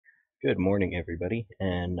Good morning, everybody,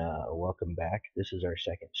 and welcome back. This is our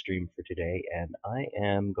second stream for today, and I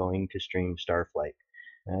am going to stream Starflight.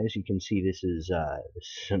 As you can see, this is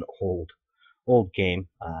an old game.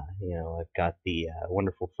 I've got the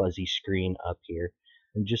wonderful fuzzy screen up here,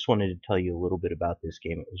 and just wanted to tell you a little bit about this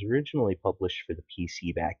game. It was originally published for the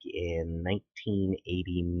PC back in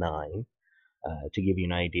 1989. To give you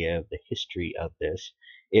an idea of the history of this,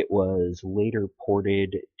 it was later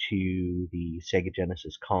ported to the Sega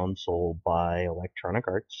Genesis console by Electronic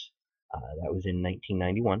Arts. That was in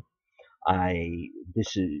 1991.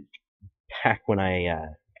 This is back when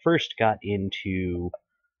I first got into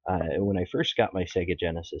when I first got my Sega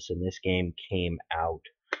Genesis and this game came out.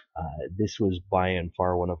 This was by and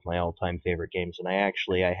far one of my all-time favorite games, and I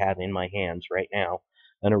have in my hands right now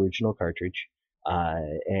an original cartridge,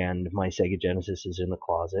 and my Sega Genesis is in the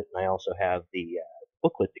closet, and I also have the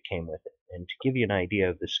booklet that came with it. And to give you an idea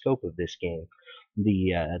of the scope of this game,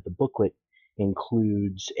 the booklet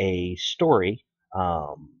includes a story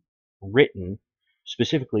written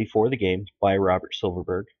specifically for the game by Robert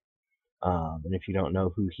Silverberg. And if you don't know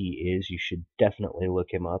who he is, you should definitely look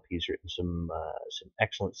him up. He's written some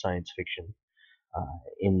excellent science fiction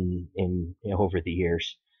over the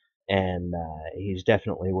years, and he's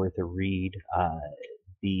definitely worth a read.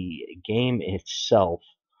 The game itself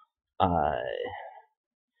uh,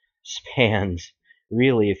 spans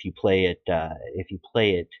really, if you play it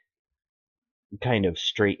kind of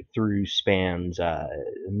straight through, spans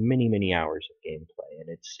many hours of gameplay, and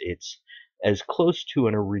it's as close to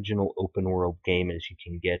an original open world game as you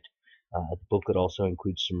can get. The booklet also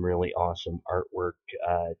includes some really awesome artwork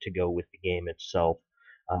to go with the game itself.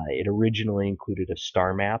 It originally included a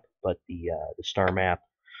star map, but the star map,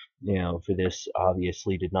 for this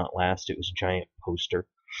obviously did not last. It was a giant poster.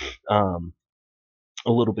 Um,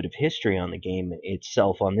 a little bit of history on the game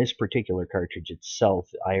itself. On this particular cartridge itself,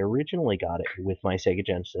 I originally got it with my Sega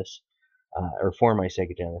Genesis, or for my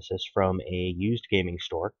Sega Genesis, from a used gaming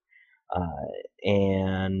store,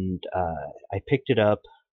 and I picked it up.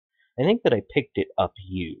 I think that I picked it up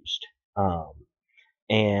used,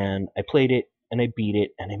 and I played it, and I beat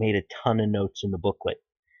it, and I made a ton of notes in the booklet,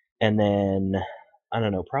 and then I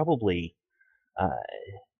don't know, probably uh,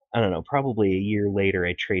 probably a year later,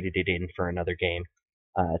 I traded it in for another game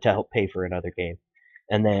to help pay for another game.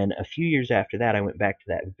 And then a few years after that, I went back to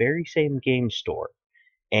that very same game store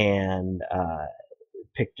and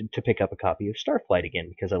pick up a copy of Starflight again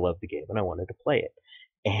because I loved the game and I wanted to play it.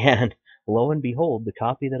 And lo and behold, the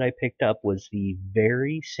copy that I picked up was the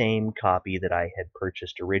very same copy that I had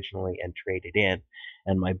purchased originally and traded in,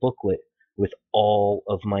 and my booklet with all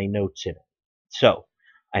of my notes in it. So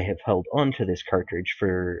I have held on to this cartridge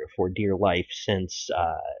for dear life since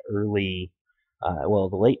the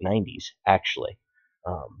late 90s, actually.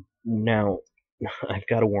 Now, I've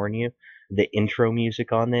got to warn you, the intro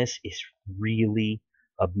music on this is really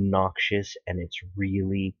obnoxious and it's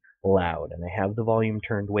really loud. And I have the volume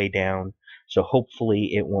turned way down, so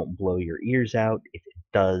hopefully it won't blow your ears out. If it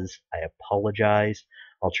does, I apologize.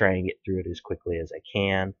 I'll try and get through it as quickly as I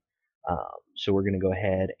can. So we're going to go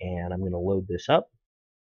ahead and I'm going to load this up.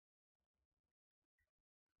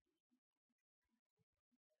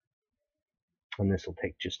 And this will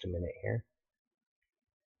take just a minute here.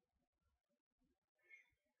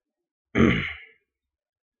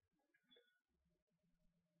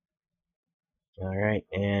 Alright,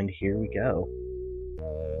 and here we go.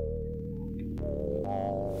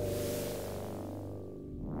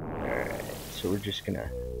 Alright, so we're just gonna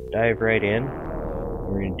dive right in.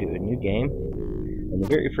 We're gonna do a new game. And the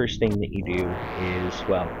very first thing that you do is,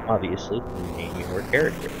 well, obviously, you name your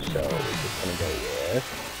character. So we're just gonna go with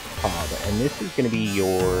Hob, and this is gonna be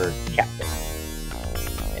your captain.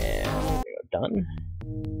 And we're gonna go done.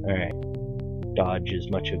 Alright. Dodge as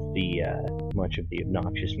much of the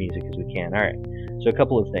obnoxious music as we can. Alright, so a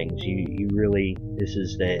couple of things. You really, this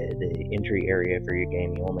is the entry area for your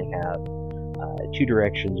game. You only have two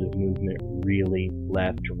directions of movement, really,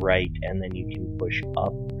 left, right, and then you can push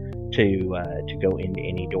up to go into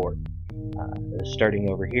any door. Starting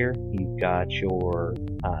over here, you've got your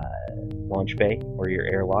launch bay, or your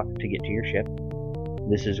airlock to get to your ship.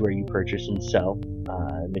 This is where you purchase and sell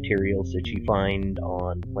materials that you find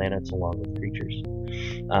on planets along with creatures.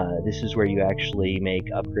 This is where you actually make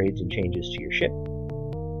upgrades and changes to your ship.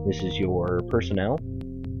 This is your personnel,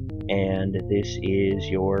 and this is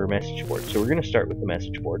your message board. So we're going to start with the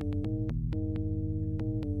message board.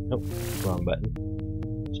 Oh, wrong button.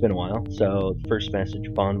 It's been a while. So first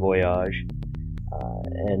message, bon voyage.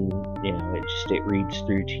 And it reads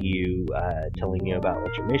through to you, telling you about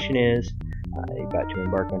what your mission is. You're about to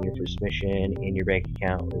embark on your first mission. In your bank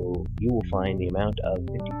account will So you will find the amount of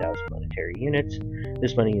 50,000 monetary units.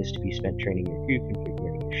 This money is to be spent training your crew,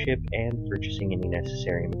 configuring your ship, and purchasing any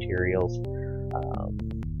necessary materials.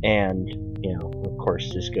 And, you know, of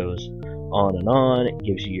course, this goes on and on. It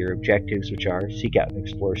gives you your objectives, which are seek out and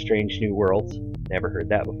explore strange new worlds. Never heard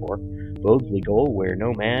that before. Boldly go where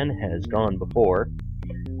no man has gone before.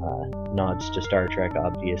 Nods to Star Trek,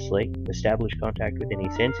 obviously. Establish contact with any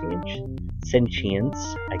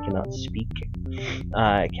sentience. I cannot speak.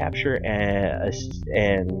 Capture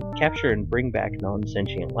and bring back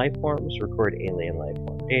non-sentient life forms. Record alien life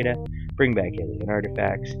form data. Bring back alien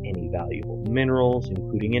artifacts, any valuable minerals,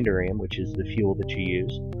 including endurium, which is the fuel that you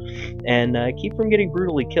use, and keep from getting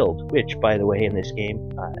brutally killed. Which, by the way, in this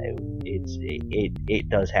game, it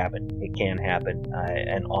does happen. It can happen,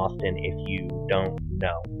 and often if you don't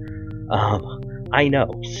know. I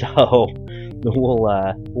know, so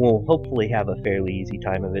we'll hopefully have a fairly easy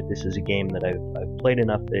time of it. This is a game that I've played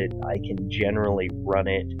enough that I can generally run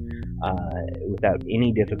it without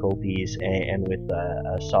any difficulties and with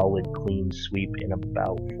a solid clean sweep in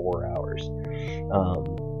about 4 hours.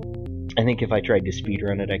 I think if I tried to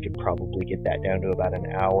speedrun it, I could probably get that down to about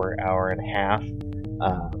an hour, hour and a half.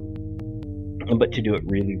 But to do it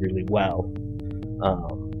really, really well.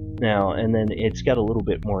 Now, and then it's got a little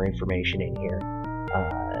bit more information in here.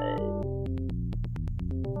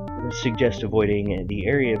 Suggest avoiding the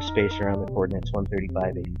area of space around the coordinates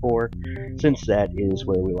 13584, since that is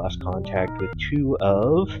where we lost contact with 2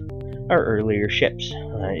 of our earlier ships.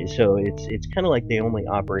 So it's kind of like they only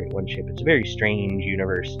operate one ship. It's a very strange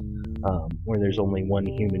universe where there's only one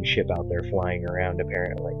human ship out there flying around,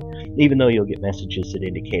 apparently, even though you'll get messages that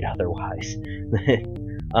indicate otherwise.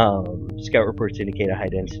 Scout reports indicate a high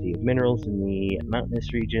density of minerals in the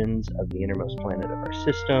mountainous regions of the innermost planet of our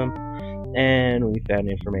system. And we found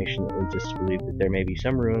information that leads us to believe that there may be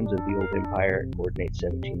some ruins of the old empire at coordinate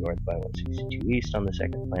 17 north by 162 east on the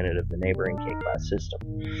second planet of the neighboring K-class system.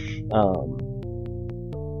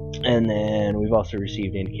 And then we've also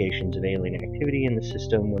received indications of alien activity in the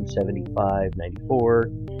system 17594,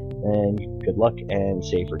 and good luck and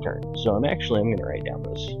safe return. So I'm going to write down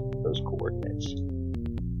those coordinates.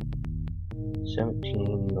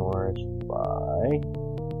 17 north by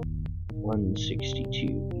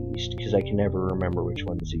 162 east, because I can never remember which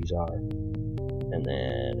ones these are. And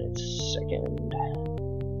then it's second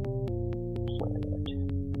planet.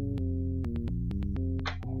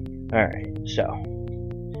 Alright, so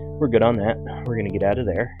we're good on that. We're going to get out of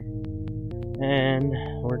there. And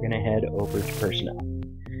we're going to head over to personnel.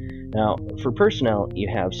 Now, for personnel, you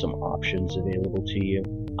have some options available to you.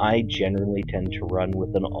 I generally tend to run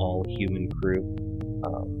with an all-human crew.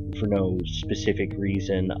 For no specific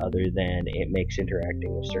reason other than it makes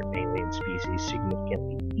interacting with certain alien species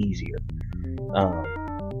significantly easier.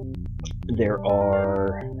 There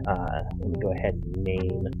are, let me go ahead and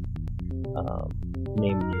name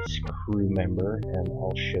this crew member, and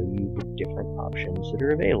I'll show you the different options that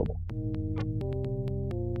are available.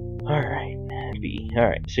 Alright, B.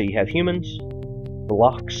 Alright, so you have humans,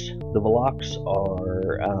 Velox. The Velox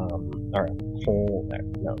are whole,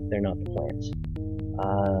 no, they're not the plants.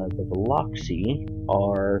 The Veloxi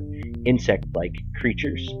are insect-like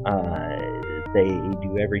creatures. They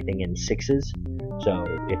do everything in 6s, so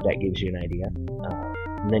if that gives you an idea.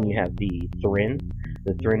 And then you have the Thrin.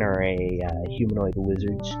 The Thrin are a humanoid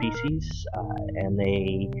lizard species, and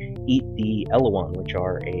they eat the Elowan, which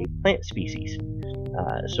are a plant species.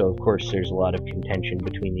 So of course there's a lot of contention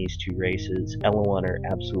between these two races. Elowan are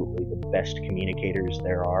absolutely the best communicators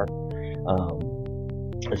there are.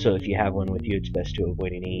 So if you have one with you, it's best to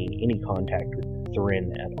avoid any contact with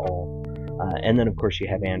Thrin at all. And then of course you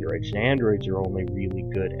have androids. And androids are only really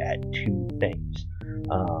good at 2 things.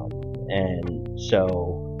 And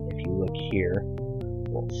so if you look here,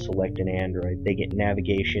 we'll select an android. They get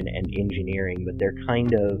navigation and engineering, but they're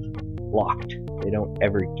kind of locked. They don't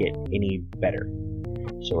ever get any better.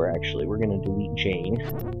 So we're going to delete Jane.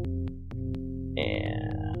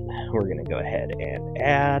 And we're going to go ahead and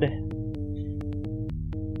add.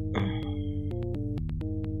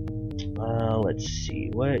 Let's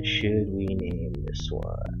see, what should we name this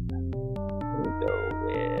one? We'll go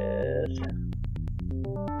with...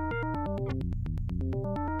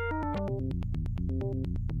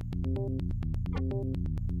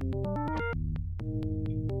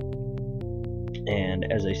 And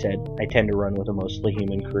as I said, I tend to run with a mostly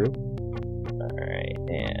human crew. Alright,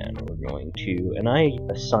 and we're going to... And I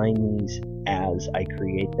assign these as I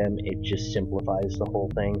create them. It just simplifies the whole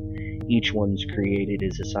thing. Each one's created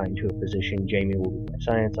is assigned to a position. Jamie will be my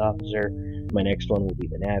science officer. My next one will be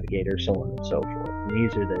the navigator, so on and so forth. And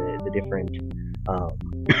these are the different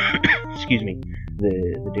excuse me,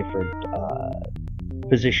 the different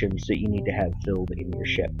positions that you need to have filled in your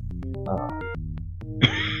ship.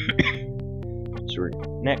 So we're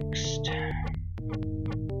next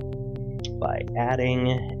by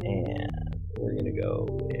adding, and we're gonna go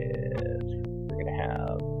with, we're gonna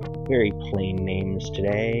have very plain names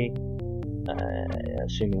today,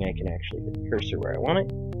 assuming I can actually get the cursor where I want it.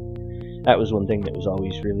 That was one thing that was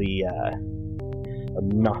always really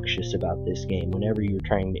obnoxious about this game. Whenever you were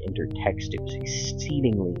trying to enter text, it was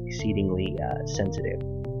exceedingly sensitive.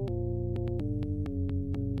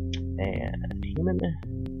 And human,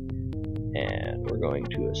 and we're going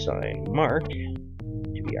to assign Mark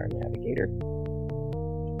to be our navigator.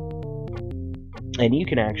 And you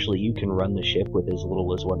can run the ship with as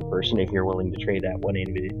little as one person if you're willing to trade that one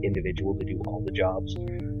individual to do all the jobs.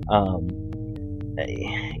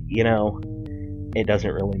 You know, it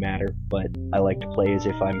doesn't really matter, but I like to play as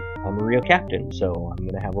if I'm a real captain, so I'm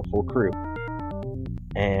going to have a full crew.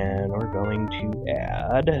 And we're going to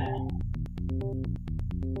add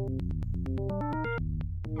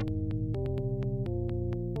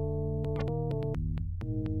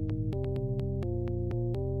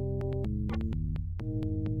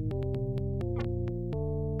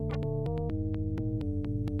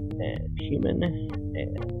human,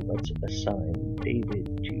 and let's assign David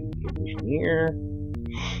to engineer.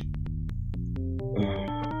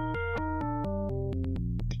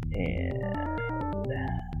 And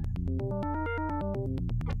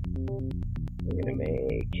we're gonna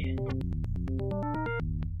make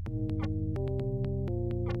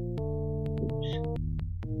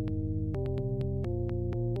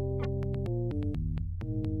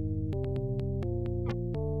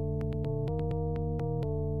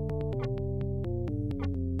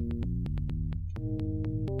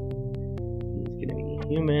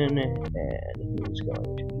human, and he's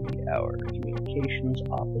going to be our communications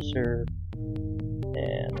officer,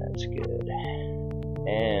 and that's good.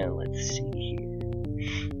 And let's see here.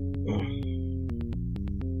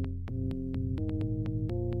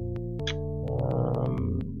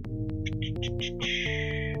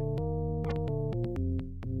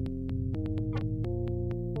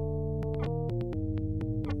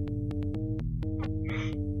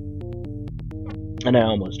 And I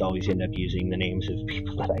almost always end up using the names of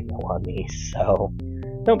people that I know on these, so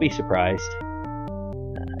don't be surprised.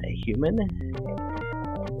 Human, and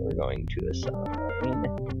we're going to assign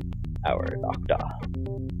our doctor.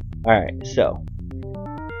 Alright, so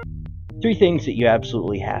 3 things that you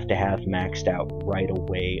absolutely have to have maxed out right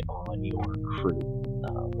away on your crew.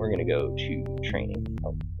 We're going to go to training.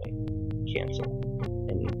 Oh, wait, cancel.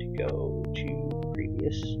 I need to go to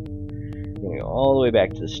previous. We're going to go all the way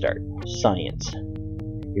back to the start. Science.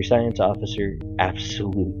 Your science officer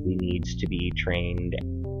absolutely needs to be trained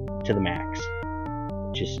to the max.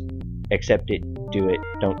 Just accept it, do it,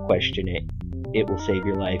 don't question it. It will save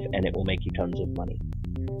your life, and it will make you tons of money.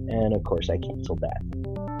 And of course I canceled that,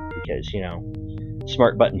 because, you know,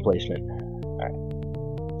 smart button placement.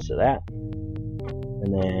 Alright, so that.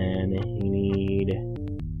 And then you need,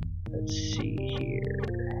 let's see here,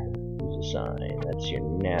 who's assigned? That's your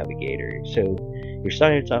navigator. So your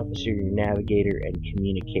science officer, your navigator, and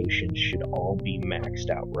communications should all be maxed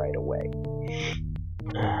out right away.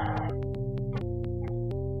 So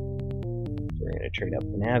we're going to trade up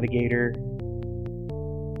the navigator.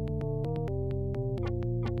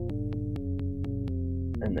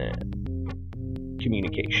 And then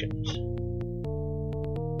communications.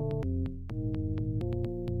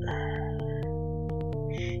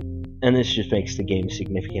 And this just makes the game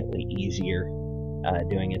significantly easier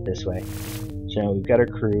doing it this way. So now we've got our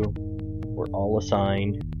crew, we're all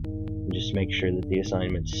assigned, and just make sure that the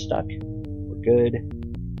assignment's stuck. We're good.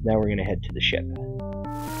 Now we're going to head to the ship.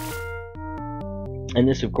 And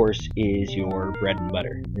this, of course, is your bread and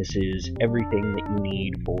butter. This is everything that you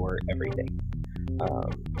need for everything.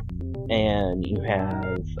 And you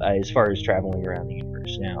have, as far as traveling around the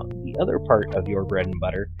universe. Now, the other part of your bread and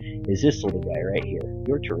butter is this little guy right here,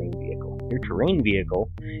 your terrain vehicle. Your terrain vehicle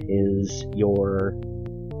is your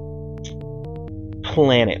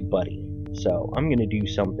planet buddy. So I'm going to do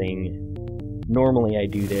something, normally I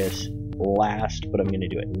do this last, but I'm going to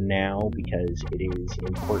do it now because it is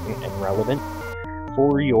important and relevant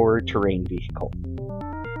for your terrain vehicle.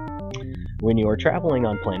 When you are traveling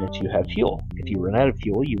on planets, you have fuel. If you run out of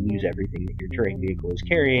fuel, you lose everything that your terrain vehicle is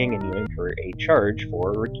carrying, and you incur a charge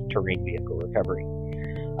for terrain vehicle recovery.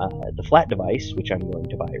 The flat device, which I'm going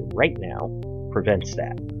to buy right now, prevents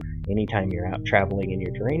that. Anytime you're out traveling in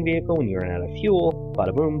your terrain vehicle, when you run out of fuel,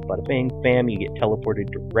 bada boom, bada bing, bam, you get teleported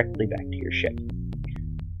directly back to your ship.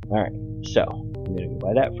 Alright, so I'm going to go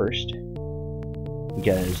buy that first.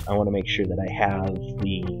 because I want to make sure that I have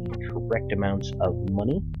the correct amounts of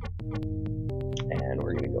money. And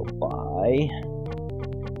we're going to go buy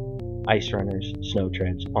ice runners, snow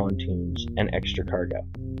treads, pontoons, and extra cargo.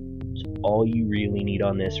 It's all you really need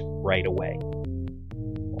on this right away.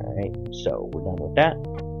 Alright, so we're done with that.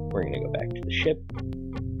 We're going to go back to the ship.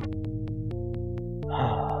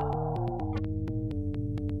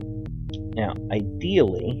 Now,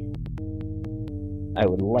 ideally, I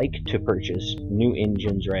would like to purchase new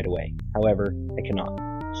engines right away. However, I cannot.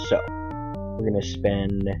 So, we're going to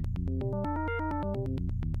spend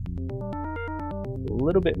a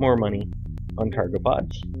little bit more money on cargo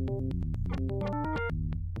pods.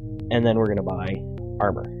 And then we're going to buy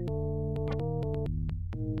armor.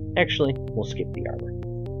 Actually, we'll skip the armor.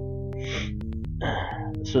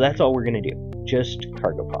 So that's all we're going to do. Just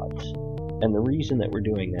cargo pods. And the reason that we're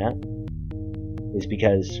doing that is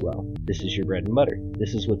because, well, this is your bread and butter.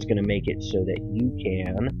 This is what's going to make it so that you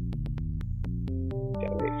can...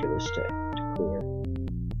 Gotta wait for this to clear.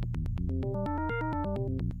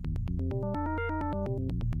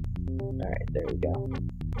 Alright, there we go.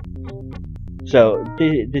 So,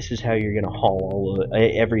 this is how you're going to haul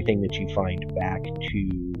everything that you find back to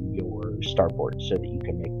your starport so that you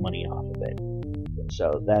can make money off of it.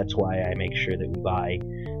 So that's why I make sure that we buy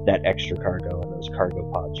that extra cargo and those cargo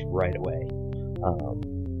pods right away.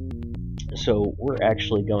 So we're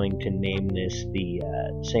actually going to name this the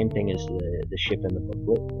same thing as the ship in the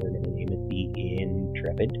booklet. We're going to name it the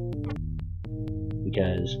Intrepid,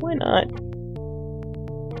 because why not?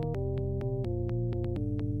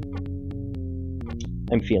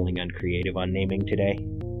 I'm feeling uncreative on naming today.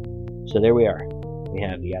 So there we are. We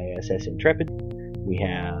have the ISS Intrepid. We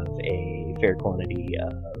have a fair quantity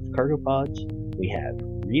of cargo pods. We have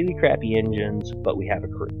really crappy engines, but we have a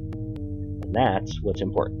crew. And that's what's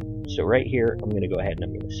important. So right here, I'm going to go ahead and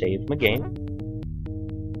I'm going to save my game.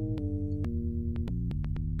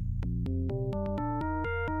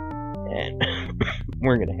 And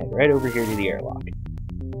we're going to head right over here to the airlock.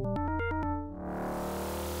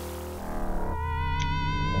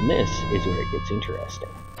 And this is where it gets interesting.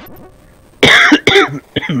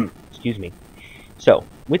 Excuse me. So,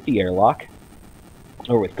 with the airlock,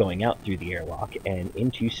 or with going out through the airlock and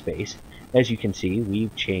into space, as you can see,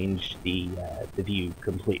 we've changed the view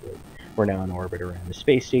completely. We're now in orbit around the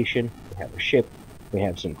space station. We have a ship. We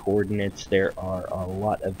have some coordinates. There are a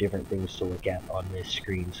lot of different things to look at on this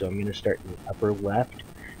screen. So I'm going to start in the upper left,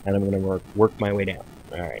 and I'm going to work my way down.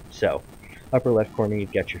 Alright, so upper left corner,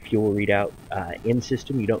 you've got your fuel readout. In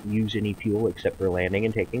system, you don't use any fuel except for landing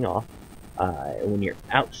and taking off. When you're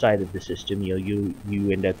outside of the system, you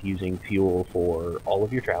end up using fuel for all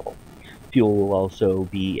of your travel. Fuel will also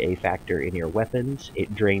be a factor in your weapons.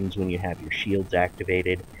 It drains when you have your shields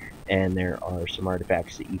activated, and there are some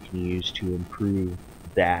artifacts that you can use to improve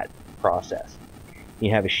that process.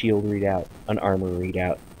 You have a shield readout, an armor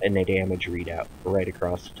readout, and a damage readout right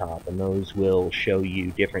across the top, and those will show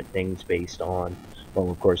you different things based on, well,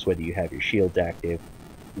 of course, whether you have your shields active,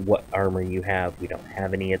 what armor you have, we don't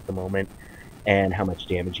have any at the moment, and how much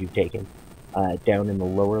damage you've taken. Down in the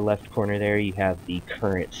lower left corner there, you have the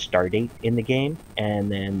current start date in the game,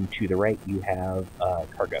 and then to the right you have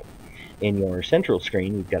cargo. In your central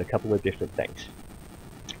screen, you've got a couple of different things.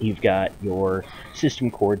 You've got your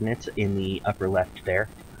system coordinates in the upper left there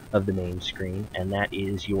of the main screen, and that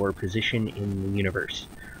is your position in the universe,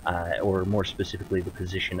 or more specifically the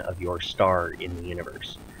position of your star in the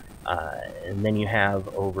universe. And then you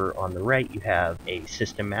have over on the right, you have a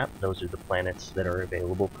system map. Those are the planets that are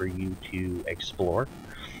available for you to explore.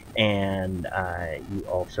 And you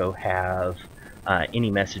also have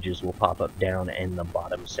any messages will pop up down in the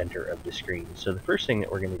bottom center of the screen. So the first thing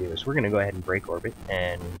that we're going to do is we're going to go ahead and break orbit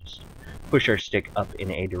and just push our stick up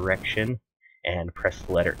in a direction and press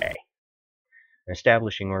the letter A.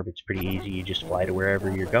 Establishing orbit's pretty easy. You just fly to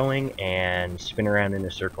wherever you're going and spin around in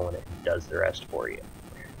a circle, and it does the rest for you.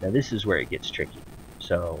 Now this is where it gets tricky.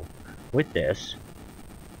 So with this,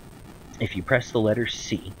 if you press the letter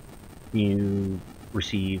C, you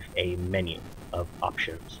receive a menu of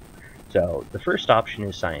options. So the first option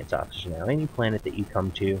is science officer. Now any planet that you come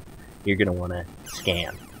to, you're going to want to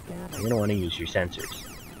scan. You're going to want to use your sensors.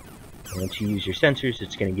 And once you use your sensors,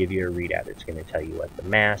 it's going to give you a readout. It's going to tell you what the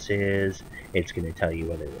mass is. It's going to tell you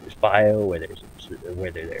whether there's bio, whether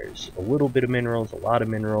there's a little bit of minerals, a lot of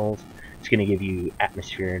minerals. It's going to give you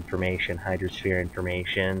atmosphere information, hydrosphere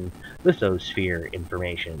information, lithosphere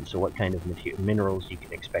information, so what kind of minerals you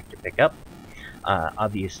can expect to pick up.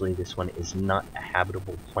 Obviously, this one is not a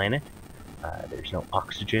habitable planet. There's no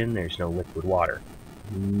oxygen, there's no liquid water.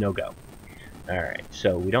 No go. Alright,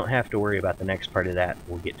 so we don't have to worry about the next part of that.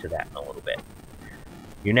 We'll get to that in a little bit.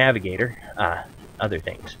 Your navigator, other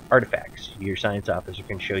things, artifacts. Your science officer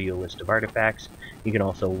can show you a list of artifacts. You can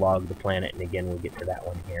also log the planet, and again, we'll get to that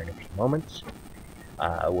one here in a few moments.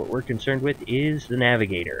 What we're concerned with is the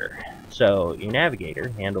navigator. So your navigator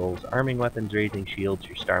handles arming weapons, raising shields,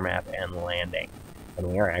 your star map, and landing.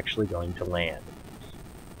 And we are actually going to land.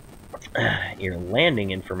 Your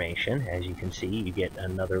landing information, as you can see, you get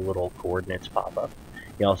another little coordinates pop-up.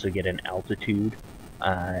 You also get an altitude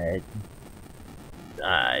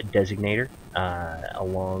designator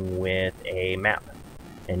along with a map.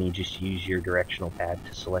 And you just use your directional pad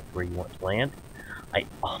to select where you want to land. I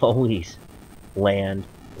always land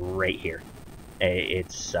right here. It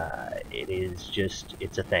is just,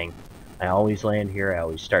 it's a thing. I always land here, I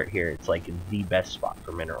always start here. It's like the best spot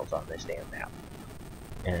for minerals on this damn map.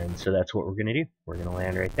 And so that's what we're going to do. We're going to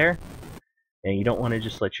land right there. And you don't want to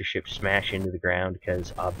just let your ship smash into the ground,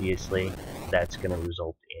 because obviously that's going to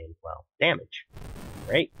result in, well, damage.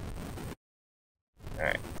 Right?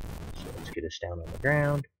 Alright, so let's get us down on the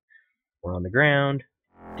ground. We're on the ground.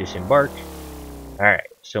 Disembark.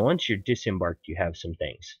 Alright, so once you're disembarked, you have some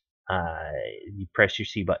things. You press your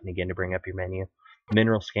C button again to bring up your menu.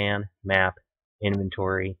 Mineral scan, map,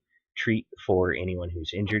 inventory, treat for anyone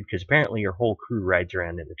who's injured, because apparently your whole crew rides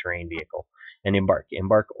around in the terrain vehicle. And embark.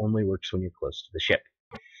 Embark only works when you're close to the ship.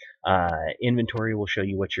 Inventory will show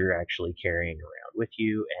you what you're actually carrying around with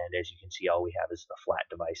you, and as you can see, all we have is the flat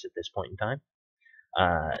device at this point in time.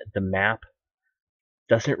 The map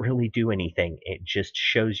doesn't really do anything. It just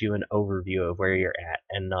shows you an overview of where you're at,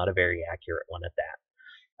 and not a very accurate one at that.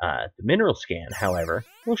 The mineral scan, however,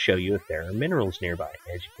 will show you if there are minerals nearby.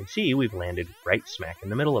 As you can see, we've landed right smack in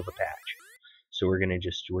the middle of a patch. So we're gonna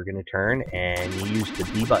turn and use the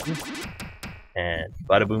B button, and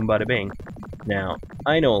bada boom, bada bing. Now,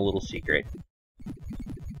 I know a little secret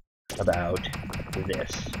about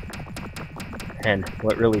this. And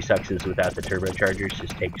what really sucks is without the turbochargers, this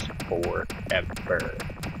takes forever.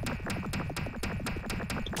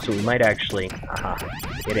 So we might actually,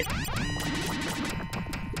 get it.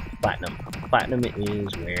 Platinum. Platinum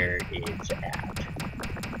is where it's at.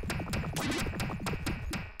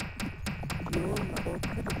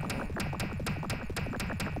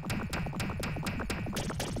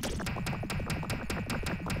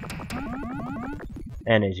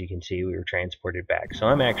 And as you can see, we were transported back. So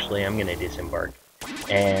I'm going to disembark,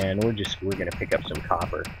 and we're going to pick up some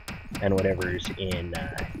copper and whatever's in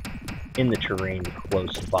the terrain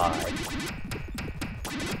close by.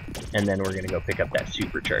 And then we're going to go pick up that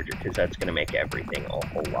supercharger, because that's going to make everything a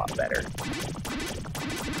whole lot better.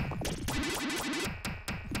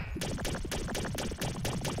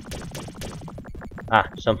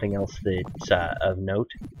 Something else that's of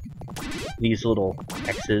note. These little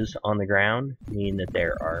X's on the ground mean that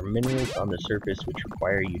there are minerals on the surface which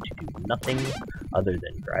require you to do nothing other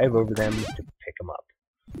than drive over them to pick them up.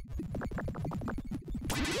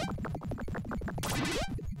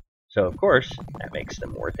 So of course, that makes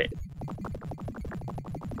them worth it.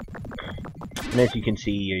 And as you can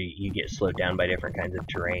see, you get slowed down by different kinds of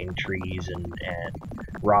terrain, trees and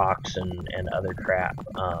rocks and other crap.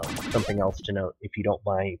 Something else to note, if you don't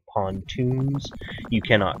buy pontoons, you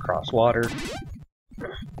cannot cross water.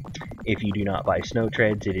 If you do not buy snow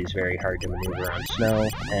treads, it is very hard to maneuver on snow,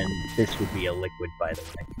 and this would be a liquid, by the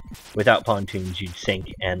way. Without pontoons, you'd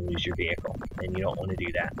sink and lose your vehicle, and you don't want to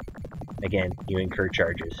do that. Again, you incur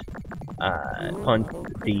charges.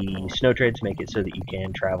 The snow treads make it so that you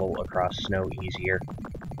can travel across snow easier,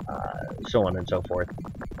 so on and so forth.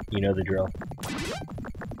 You know the drill.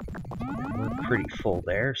 We're pretty full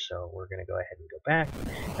there, so we're going to go ahead and go back,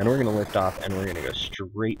 and we're going to lift off, and we're going to go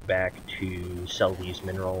straight back to sell these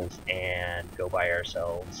minerals and go buy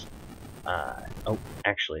ourselves. Oh,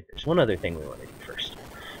 actually, there's one other thing we want to do first.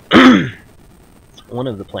 One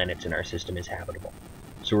of the planets in our system is habitable,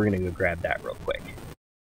 so we're going to go grab that real quick.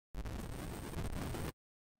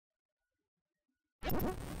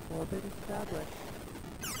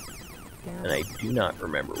 And I do not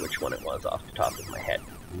remember which one it was off the top of my head.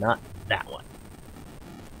 Not that one.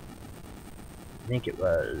 I think it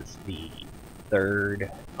was the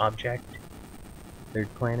third object,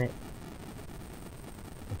 third planet,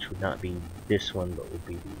 which would not be this one, but would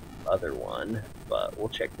be the other one. But we'll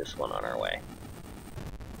check this one on our way.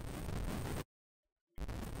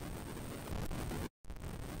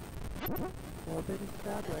 Orbit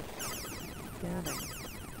established. Scanning.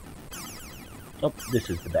 Oh, this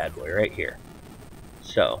is the bad boy right here.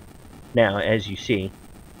 So, now as you see,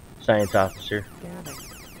 Science Officer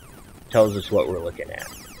tells us what we're looking at.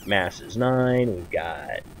 Mass is 9, we've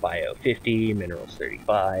got Bio 50, Minerals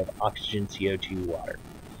 35, Oxygen, CO2, Water.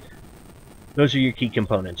 Those are your key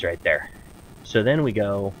components right there. So then we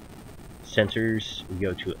go sensors, we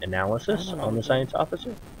go to analysis on the science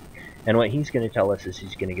officer. And what he's going to tell us is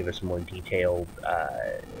he's going to give us more detailed,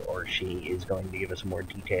 or she is going to give us more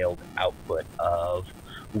detailed output of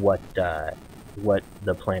what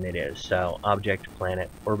the planet is. So object, planet,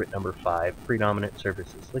 orbit number 5, predominant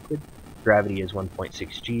surface is liquid, gravity is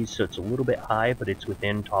 1.6 Gs, so it's a little bit high, but it's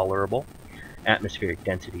within tolerable. Atmospheric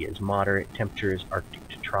density is moderate, temperature is Arctic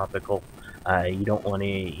to tropical. You don't want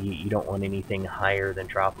anything higher than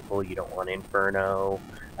tropical. You don't want inferno.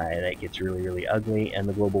 That gets really, really ugly. And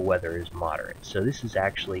the global weather is moderate. So this is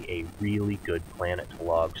actually a really good planet to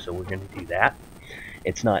log. So we're going to do that.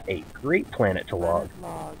 It's not a great planet to log,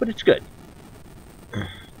 but it's good.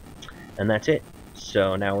 And that's it.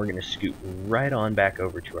 So now we're going to scoot right on back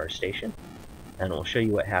over to our station, and we'll show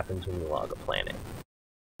you what happens when we log a planet.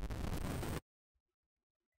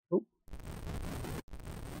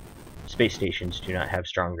 Space stations do not have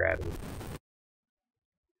strong gravity.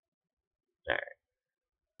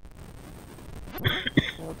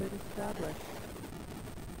 Orbit established.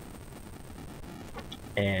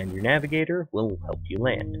 And your navigator will help you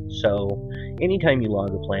land. So, anytime you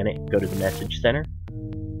log a planet, go to the message center,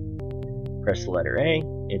 press the letter A,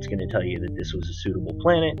 it's going to tell you that this was a suitable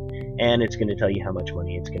planet, and it's going to tell you how much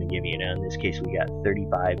money it's going to give you. Now, in this case, we got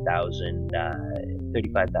 35,000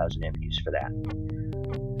 MPs for that.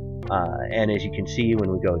 And as you can see, when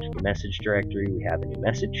we go to the message directory, we have a new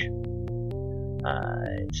message.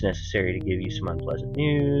 It's necessary to give you some unpleasant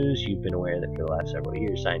news. You've been aware that for the last several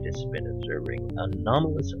years, scientists have been observing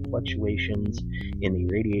anomalous fluctuations in the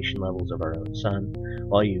radiation levels of our own sun.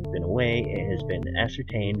 While you've been away, it has been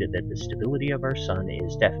ascertained that the stability of our sun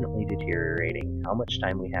is definitely deteriorating. How much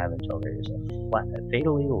time we have until there is a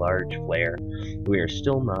fatally large flare, we are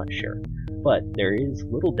still not sure. But there is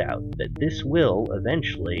little doubt that this will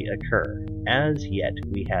eventually occur. As yet,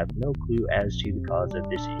 we have no clue as to the cause of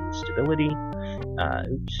this instability.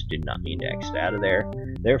 Oops, did not mean to exit out of there.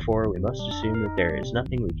 Therefore, we must assume that there is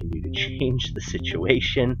nothing we can do to change the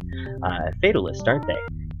situation. Fatalists, aren't they?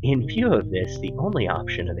 In view of this, the only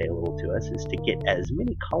option available to us is to get as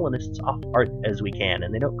many colonists off Earth as we can,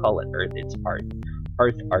 and they don't call it Earth, it's Arth.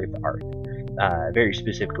 Arth. Very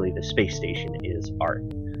specifically, the space station is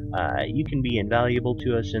Arth. You can be invaluable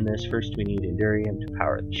to us in this. First, we need Endurium to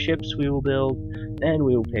power the ships we will build. Then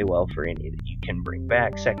we will pay well for any that you can bring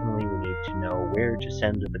back. Secondly, we need to know where to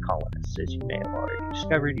send the colonists. As you may have already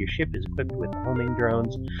discovered, your ship is equipped with homing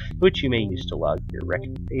drones, which you may use to log your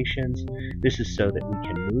recommendations. This is so that we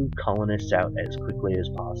can move colonists out as quickly as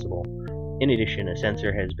possible. In addition, a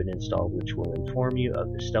sensor has been installed which will inform you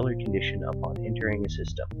of the stellar condition upon entering a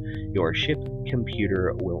system. Your ship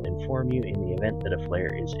computer will inform you in the event that a flare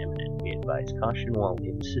is imminent. We advise caution while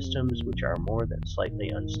in systems which are more than slightly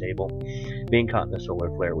unstable. Being caught in a solar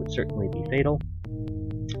flare would certainly be fatal.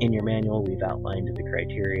 In your manual, we've outlined the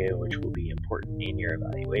criteria which will be important in your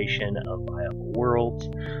evaluation of viable worlds,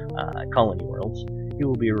 colony worlds. You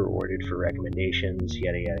will be rewarded for recommendations,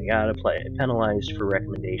 yada yada yada, penalized for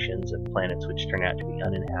recommendations of planets which turn out to be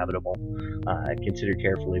uninhabitable. Consider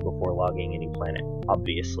carefully before logging any planet.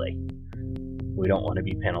 Obviously, we don't want to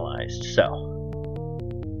be penalized. So,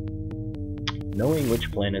 knowing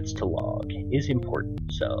which planets to log is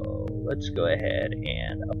important. So, let's go ahead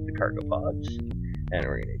and up the cargo pods. And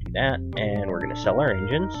we're going to do that. And we're going to sell our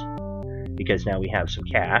engines, because now we have some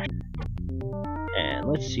cash. And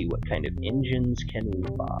let's see, what kind of engines can we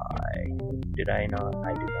buy? Did I not?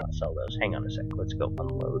 I did not sell those. Hang on a sec. Let's go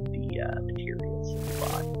unload the materials that we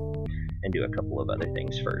bought and do a couple of other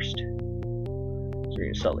things first. So we're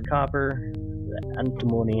going to sell the copper, the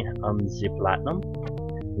antimony, and the platinum.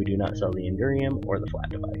 We do not sell the Endurium or the flat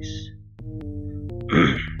device.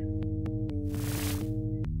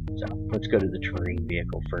 So let's go to the terrain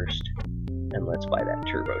vehicle first, and let's buy that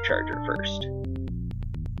turbocharger first.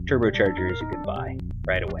 Turbocharger is a good buy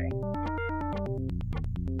right away.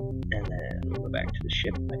 And then we'll go back to the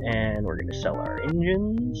ship, and we're going to sell our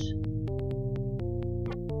engines.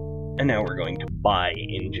 And now we're going to buy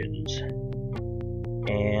engines.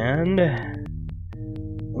 And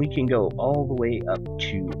we can go all the way up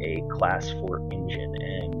to a class 4 engine.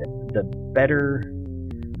 And the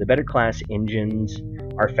better class engines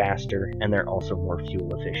are faster, and they're also more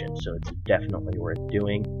fuel efficient, so it's definitely worth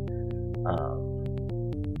doing.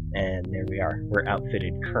 And there we are. We're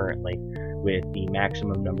outfitted currently with the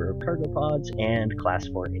maximum number of cargo pods and class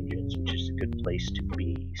 4 engines, which is a good place to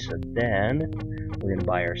be. So then we're going to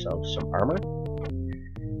buy ourselves some armor,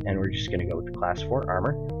 and we're just going to go with the class 4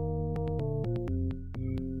 armor.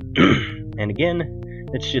 And again,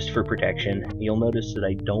 it's just for protection. You'll notice that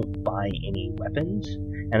I don't buy any weapons,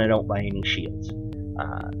 and I don't buy any shields.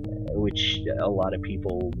 which a lot of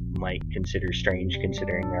people might consider strange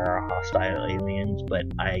considering there are hostile aliens, but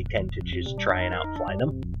I tend to just try and outfly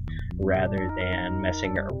them rather than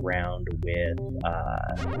messing around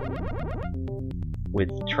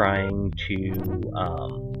with trying to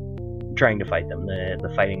fight them.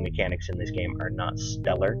 The fighting mechanics in this game are not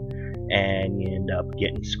stellar, and you end up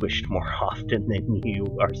getting squished more often than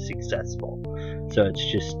you are successful. So it's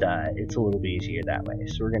just it's a little bit easier that way.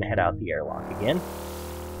 So we're gonna head out the airlock again.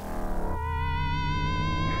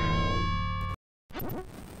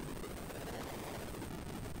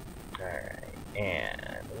 Alright,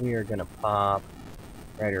 and we are gonna pop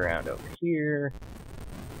right around over here,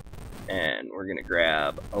 and we're gonna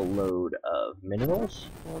grab a load of minerals.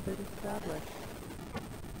 Orbit established.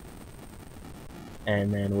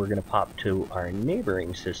 And then we're gonna pop to our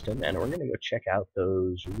neighboring system, and we're gonna go check out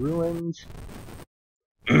those ruins.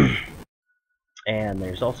 And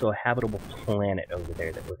there's also a habitable planet over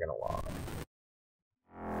there that we're gonna log.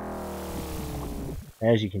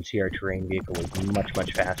 As you can see, our terrain vehicle is much,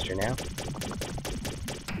 much faster now.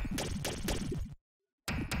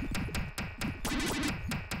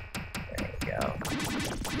 There we go.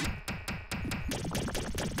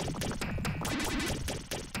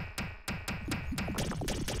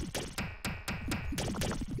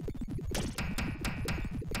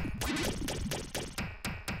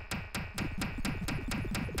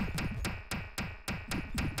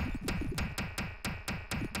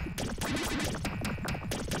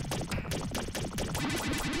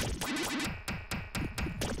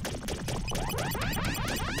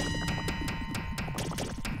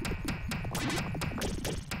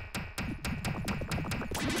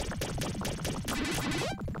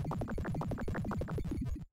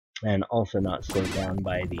 And also not slowed down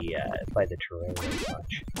by the terrain as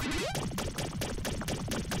much.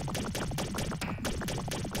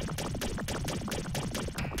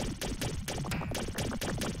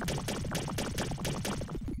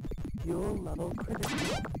 Fuel level critical.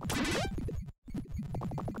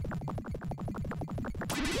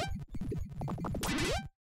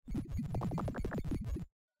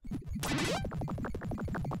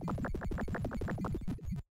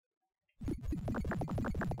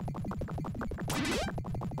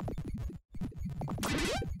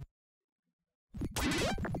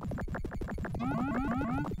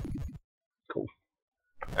 Cool.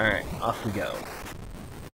 Alright, off we go.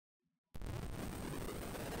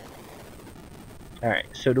 Alright,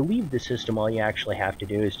 so to leave the system, all you actually have to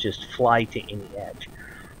do is just fly to any edge.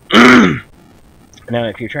 Now,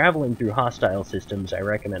 if you're traveling through hostile systems, I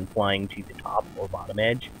recommend flying to the top or bottom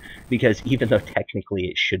edge, because even though technically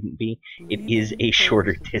it shouldn't be, it is a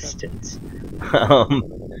shorter distance.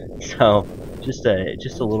 So, just a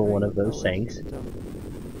little one of those things.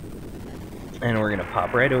 And we're gonna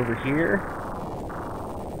pop right over here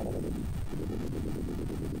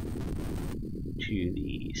to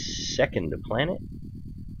the second planet.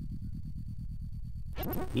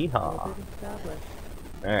 Yeehaw!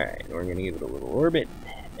 Alright, we're gonna give it a little orbit,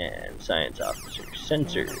 and science officer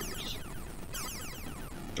sensors.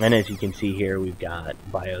 And as you can see here, we've got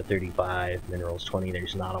bio 35, minerals 20.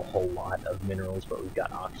 There's not a whole lot of minerals, but we've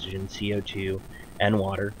got oxygen, CO2, and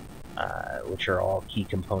water, which are all key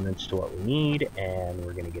components to what we need, and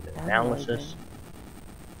we're gonna get an analysis.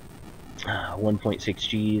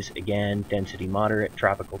 1.6 Gs, again, density moderate,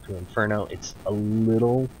 tropical to inferno. It's a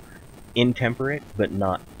little intemperate, but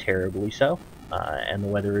not terribly so. And the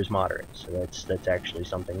weather is moderate, so that's actually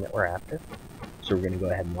something that we're after. So we're going to go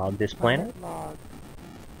ahead and log this planet.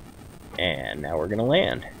 And now we're going to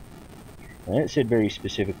land. And it said very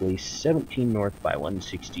specifically 17 north by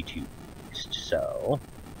 162 east. So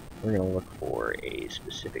we're going to look for a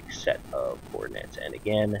specific set of coordinates. And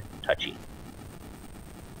again, touchy.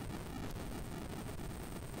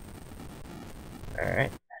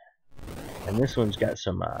 Alright. And this one's got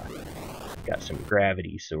some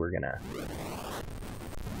gravity, so we're gonna...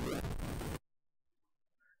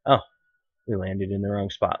 Oh, we landed in the wrong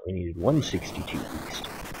spot. We needed 162 east,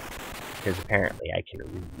 because apparently I can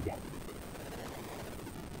read.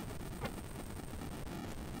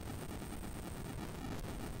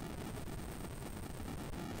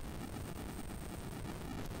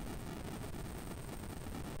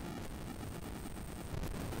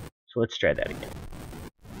 So let's try that again.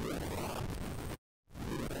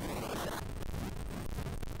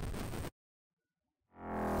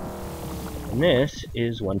 And this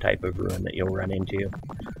is one type of ruin that you'll run into.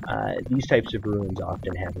 These types of ruins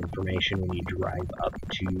often have information when you drive up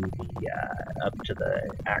to the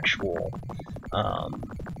actual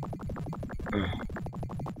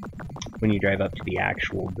when you drive up to the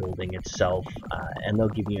actual building itself, and they'll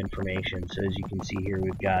give you information. So as you can see here,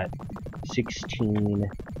 we've got 16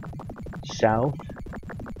 south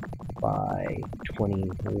by 20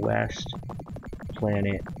 west,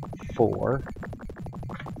 planet 4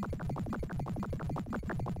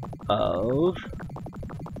 of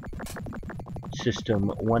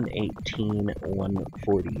system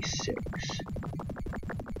 118-146.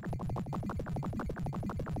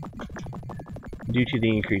 Due to the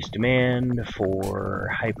increased demand for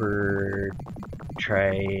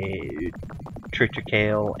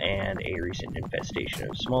triticale and a recent infestation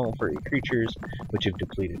of small furry creatures which have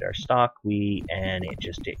depleted our stock, and it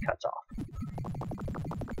cuts off.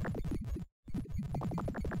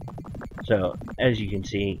 So as you can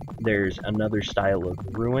see, there's another style of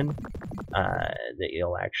ruin that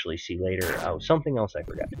you'll actually see later. Oh, something else I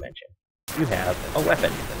forgot to mention. You have a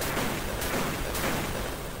weapon.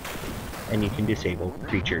 And you can disable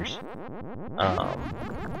creatures.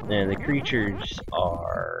 And the creatures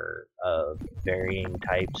are of varying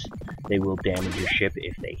types. They will damage your ship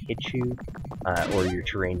if they hit you, or your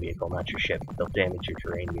terrain vehicle, not your ship. They'll damage your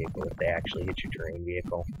terrain vehicle if they actually hit your terrain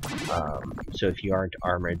vehicle. So if you aren't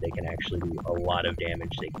armored, they can actually do a lot of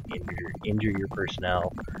damage. They can injure your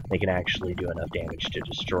personnel. They can actually do enough damage to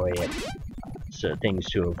destroy it. So things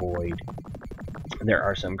to avoid. There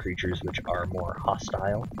are some creatures which are more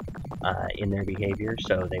hostile in their behavior,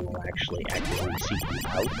 so they will actually actively seek you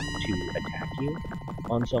out to attack you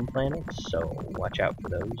on some planets, so watch out for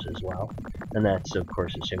those as well. And that's, of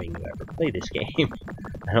course, assuming you ever play this game.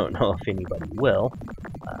 I don't know if anybody will,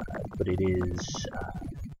 but it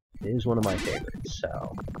is one of my favorites,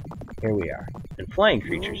 so here we are. And flying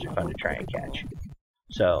creatures are fun to try and catch.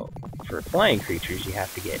 So, for flying creatures, you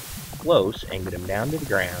have to get close and get them down to the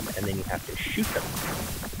ground, and then you have to shoot them.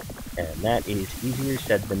 And that is easier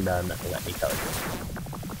said than done, let me tell you.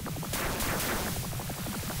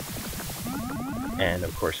 And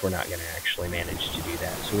of course, we're not going to actually manage to do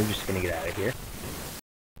that, so we're just going to get out of here.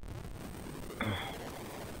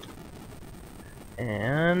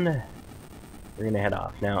 And we're going to head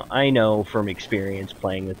off. Now, I know from experience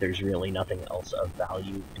playing that there's really nothing else of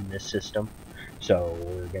value in this system. So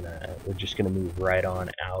we're just gonna move right on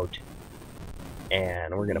out,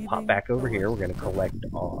 and we're gonna pop back over here. We're gonna collect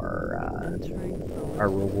our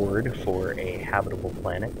reward for a habitable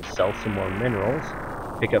planet, sell some more minerals,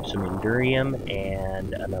 pick up some Endurium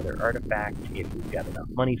and another artifact if we've got enough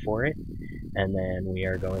money for it, and then we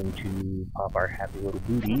are going to pop our happy little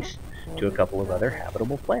booties to a couple of other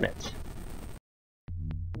habitable planets.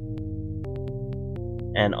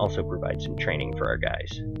 And also provide some training for our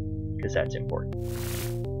guys, because that's important.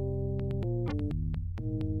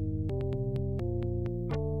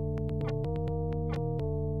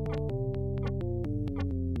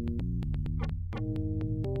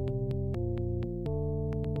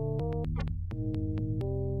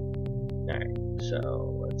 Alright, so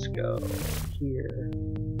let's go here.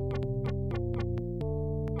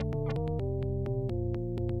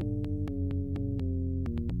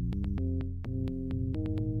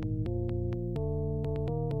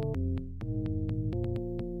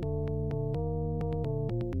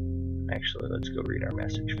 Actually, let's go read our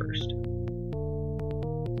message first.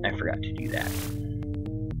 I forgot to do that.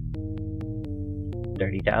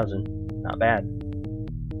 30,000. Not bad.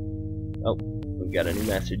 Oh, we've got a new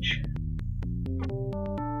message.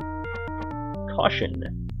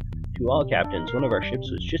 Caution! To all captains, one of our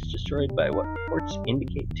ships was just destroyed by what reports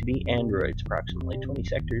indicate to be androids, approximately 20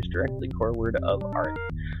 sectors directly coreward of Arth.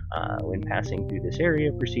 When passing through this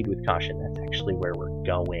area, proceed with caution. That's actually where we're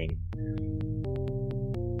going.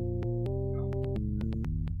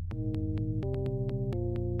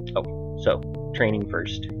 Oh, so, training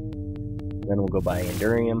first. Then we'll go buy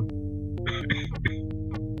Endurium.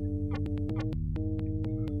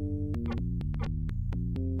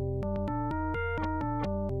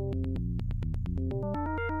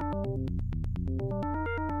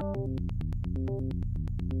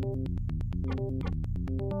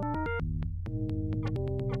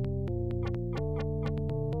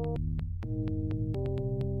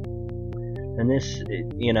 And this,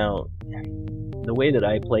 you know, the way that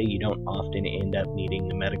I play, you don't often end up needing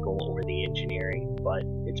the medical or the engineering, but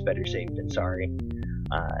it's better safe than sorry.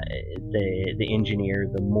 The engineer,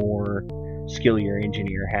 the more skill your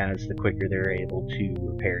engineer has, the quicker they're able to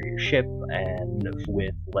repair your ship, and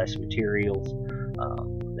with less materials,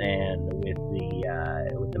 and with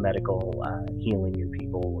the medical, healing your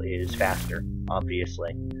people is faster,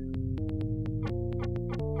 obviously.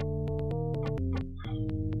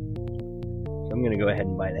 I'm going to go ahead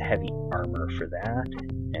and buy the heavy armor for that,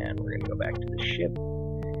 and we're going to go back to the ship,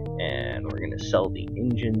 And we're going to sell the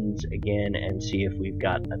engines again and see if we've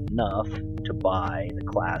got enough to buy the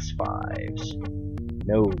Class 5s.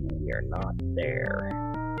 No, we are not there.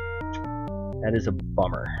 That is a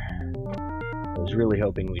bummer. I was really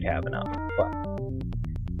hoping we'd have enough, but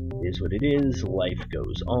it is what it is. Life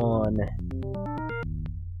goes on.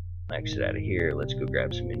 Exit out of here. Let's go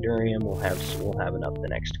grab some Endurium. We'll have enough the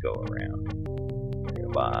next go around. We're gonna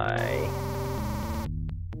buy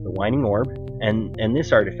the Winding Orb, and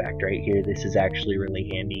this artifact right here. This is actually really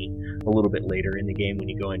handy a little bit later in the game when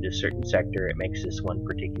you go into a certain sector. It makes this one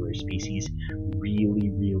particular species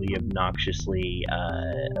really obnoxiously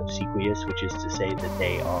obsequious, which is to say that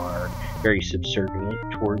they are very subservient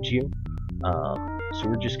towards you. So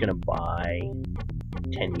we're just gonna buy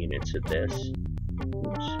 10 units of this.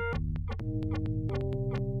 Oops.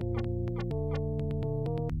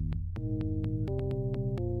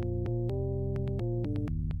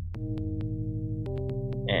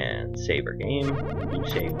 And save our game. We do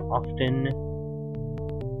save often.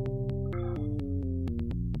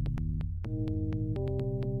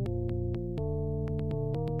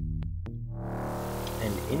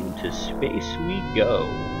 And into space we go.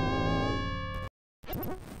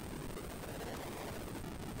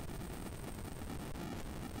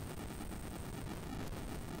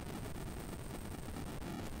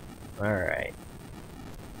 Alright.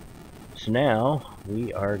 So now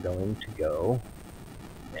we are going to go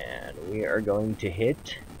and we are going to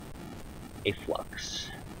hit a flux.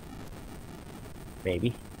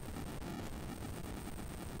 Maybe.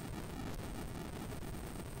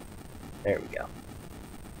 There we go.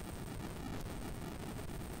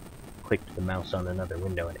 Clicked the mouse on another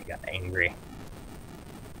window and it got angry.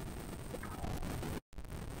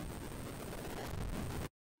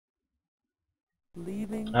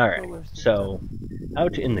 Alright, so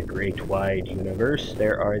out in the great wide universe,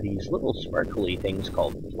 there are these little sparkly things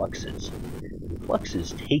called fluxes. And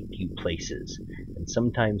fluxes take you places, and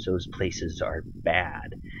sometimes those places are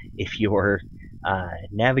bad. If your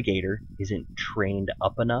navigator isn't trained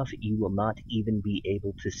up enough, you will not even be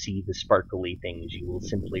able to see the sparkly things. You will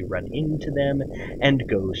simply run into them and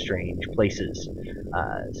go strange places.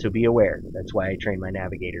 So be aware. That's why I train my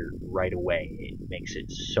navigator right away. It makes it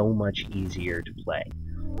so much easier to play.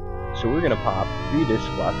 So we're going to pop through this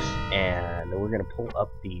flux, and we're going to pull up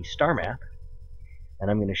the star map, and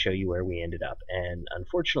I'm going to show you where we ended up. And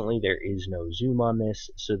unfortunately, there is no zoom on this,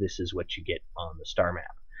 so this is what you get on the star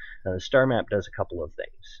map. Now, the star map does a couple of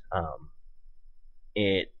things.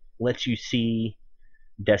 It lets you see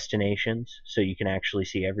destinations, so you can actually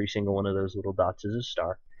see every single one of those little dots as a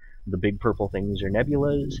star. The big purple things are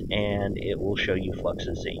nebulas, and it will show you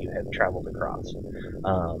fluxes that you have traveled across.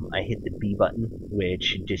 I hit the B button,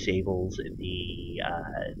 which disables the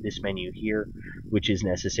this menu here, which is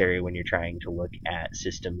necessary when you're trying to look at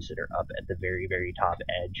systems that are up at the very top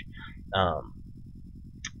edge.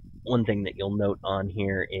 One thing that you'll note on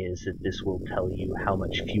here is that this will tell you how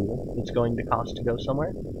much fuel it's going to cost to go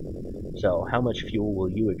somewhere. So how much fuel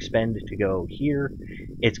will you expend to go here?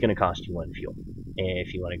 It's going to cost you 1 fuel.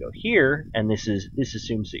 If you want to go here, and this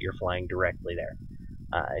assumes that you're flying directly there.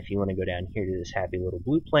 If you want to go down here to this happy little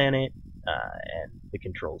blue planet, and the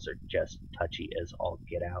controls are just touchy as all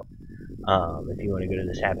get out. If you want to go to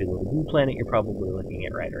this happy little blue planet, you're probably looking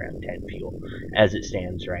at right around 10 fuel, as it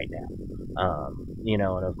stands right now. You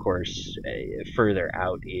know, and of course, further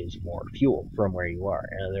out is more fuel from where you are.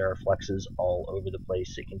 And there are fluxes all over the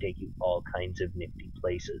place that can take you all kinds of nifty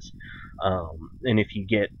places. And if you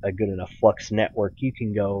get a good enough flux network, you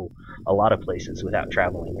can go a lot of places without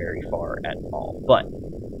traveling very far at all. But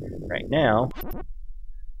right now,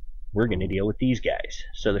 we're going to deal with these guys.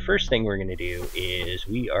 So the first thing we're going to do is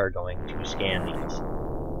we are going to scan these.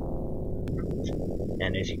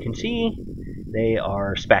 And as you can see, they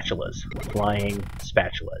are spatulas, flying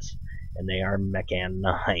spatulas. And they are Mechan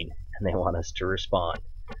 9, and they want us to respond.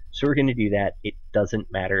 So we're going to do that. It doesn't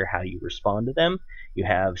matter how you respond to them. You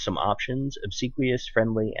have some options: obsequious,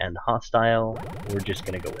 friendly, and hostile. We're just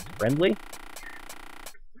going to go with friendly.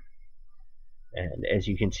 And as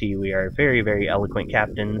you can see, we are very eloquent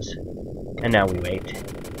captains. And now we wait.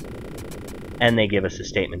 And they give us a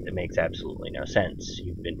statement that makes absolutely no sense.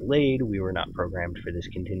 You've been delayed. We were not programmed for this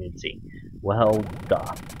contingency. Well,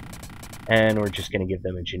 duh. And we're just going to give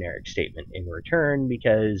them a generic statement in return,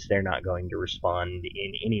 because they're not going to respond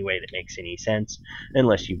in any way that makes any sense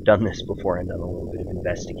unless you've done this before and done a little bit of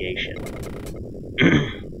investigation.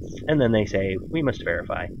 And then they say, we must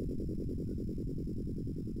verify.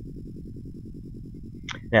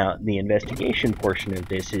 Now, the investigation portion of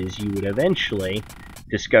this is you would eventually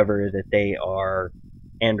discover that they are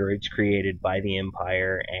androids created by the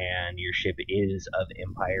Empire, and your ship is of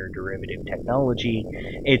Empire derivative technology.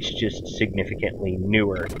 It's just significantly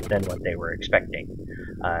newer than what they were expecting.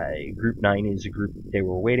 Group 9 is a group they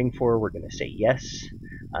were waiting for. We're going to say yes.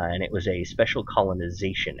 And it was a special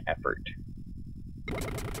colonization effort.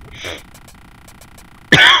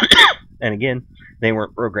 And again, they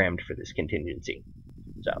weren't programmed for this contingency.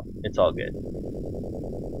 So, it's all good.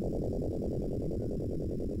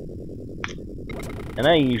 And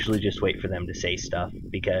I usually just wait for them to say stuff,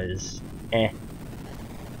 because,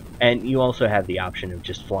 And you also have the option of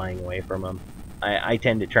just flying away from them. I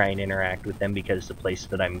tend to try and interact with them because the place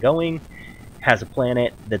that I'm going has a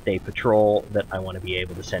planet that they patrol that I want to be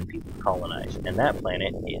able to send people to colonize. And that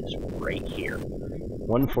planet is right here.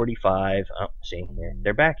 145. Oh, see,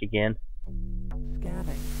 they're back again.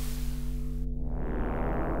 Scanning.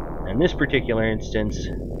 In this particular instance,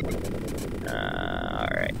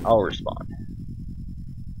 alright, I'll respond.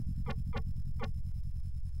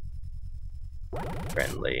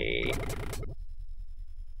 Friendly.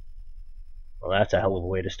 Well, that's a hell of a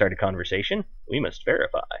way to start a conversation. We must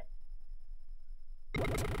verify.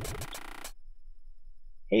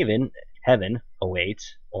 Heaven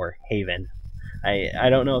awaits, or Haven. I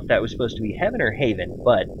don't know if that was supposed to be heaven or haven,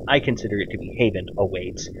 but I consider it to be Haven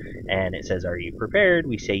awaits. And it says, are you prepared?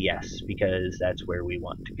 We say yes, because that's where we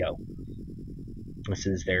want to go. This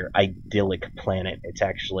is their idyllic planet. It's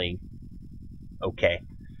actually okay.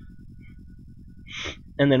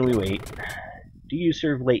 And then we wait. Do you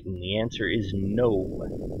serve Leighton? The answer is no.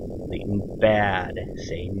 Leighton bad.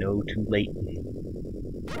 Say no to Leighton.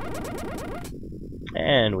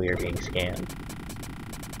 And we are being scanned.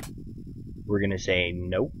 We're going to say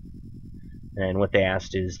no. And what they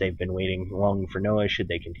asked is they've been waiting long for Noah. Should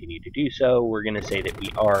they continue to do so? We're going to say that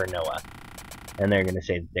we are Noah. And they're going to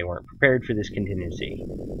say that they weren't prepared for this contingency.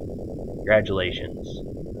 Congratulations.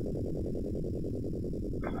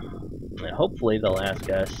 And hopefully they'll ask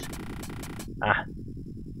us,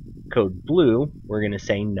 code blue. We're going to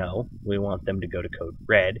say no. We want them to go to code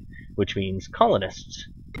red, which means colonists.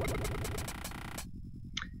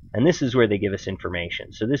 And this is where they give us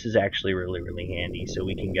information. So this is actually really, really handy. So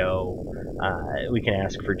we can go, we can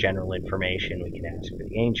ask for general information. We can ask for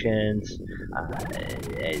the ancients.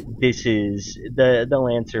 This is, they'll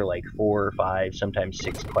answer like 4 or 5, sometimes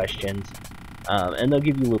 6 questions. And they'll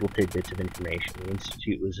give you little tidbits of information. The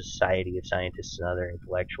Institute was a society of scientists and other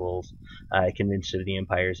intellectuals convinced of the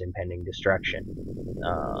Empire's impending destruction.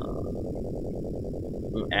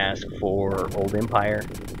 Ask for Old Empire.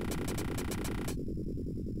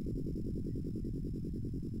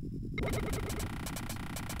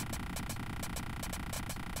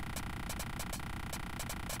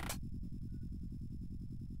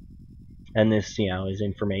 And this, is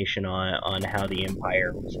information on how the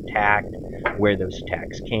Empire was attacked, where those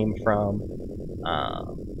attacks came from.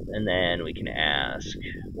 And then we can ask,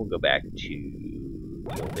 we'll go back to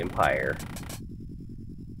the Old Empire.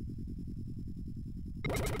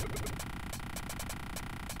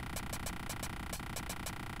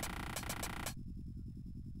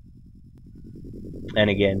 And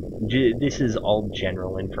again, this is all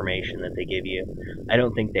general information that they give you. I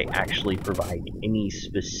don't think they actually provide any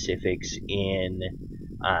specifics in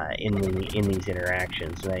these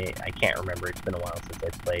interactions. And I can't remember. It's been a while since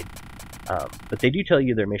I've played. But they do tell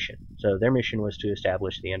you their mission. So their mission was to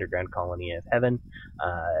establish the underground colony of Heaven.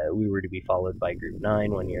 We were to be followed by Group 9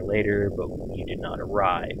 1 year later, but you did not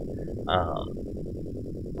arrive.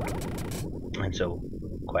 And so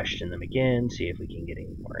we'll question them again, see if we can get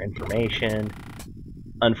any more information.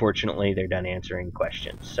 Unfortunately, they're done answering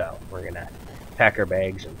questions, so we're going to pack our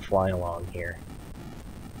bags and fly along here.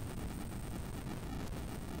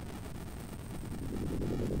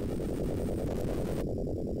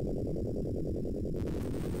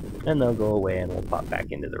 And they'll go away and we'll pop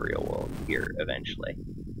back into the real world here eventually.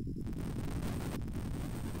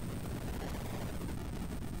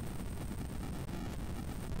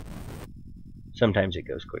 Sometimes it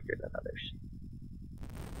goes quicker than others.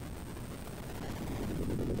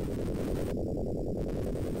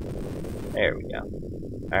 There we go.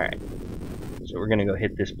 Alright. So we're going to go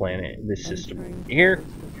hit this planet, this system here,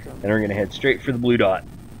 and we're going to head straight for the blue dot.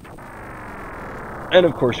 And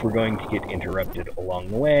of course we're going to get interrupted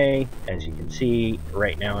along the way. As you can see,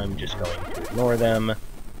 right now I'm just going to ignore them.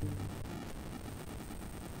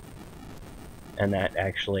 And that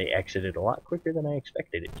actually exited a lot quicker than I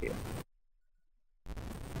expected it to.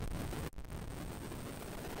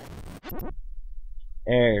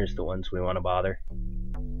 There's the ones we want to bother.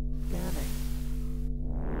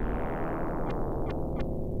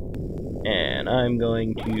 And I'm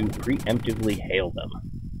going to preemptively hail them.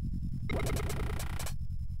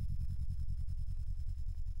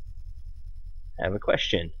 I have a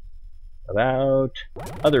question about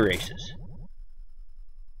other races.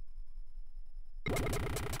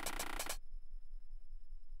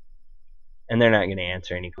 And they're not going to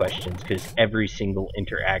answer any questions because every single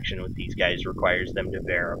interaction with these guys requires them to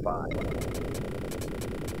verify.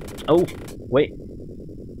 Oh, wait.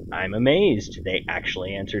 I'm amazed they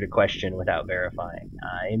actually answered a question without verifying.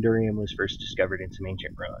 Endurium was first discovered in some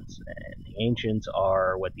ancient ruins, and the ancients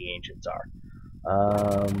are what the ancients are.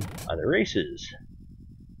 Other races.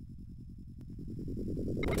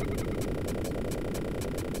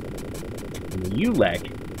 The Ulek,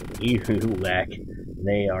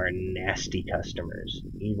 they are nasty customers.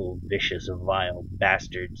 Evil, vicious, vile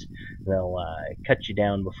bastards. They'll cut you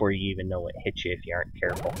down before you even know what hit you if you aren't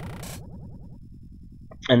careful.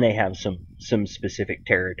 And they have some specific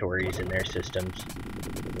territories in their systems.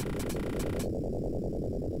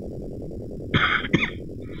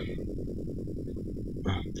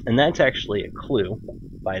 And that's actually a clue,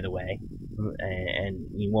 by the way, and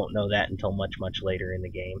you won't know that until much, much later in the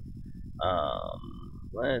game.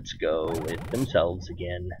 Let's go with themselves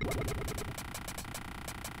again.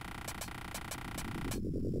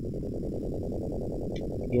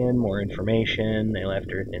 Again, more information. They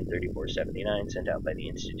left Earth in 3479, sent out by the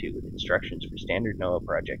Institute with instructions for standard NOAA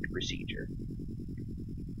project procedure.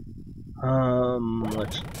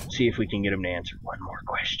 Let's see if we can get them to answer one more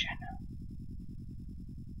question.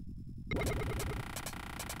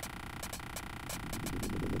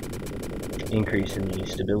 Increase in the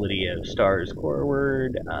stability of stars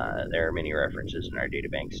forward. There are many references in our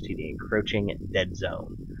databanks to the encroaching dead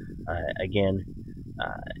zone. Again,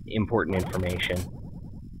 important information,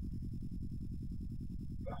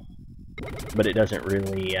 but it doesn't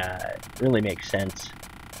really make sense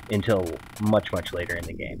until much, much later in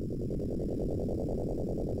the game.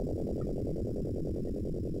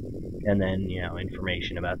 And then,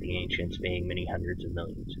 information about the ancients being many hundreds of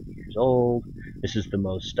millions of years old. This is the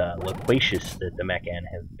most loquacious that the Mechan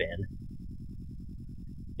have been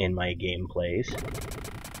in my gameplays.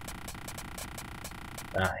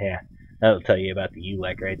 Yeah, that'll tell you about the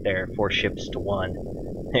Ulek right there. 4 ships to 1.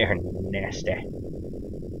 They're nasty.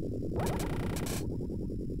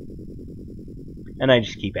 And I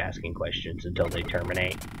just keep asking questions until they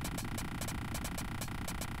terminate.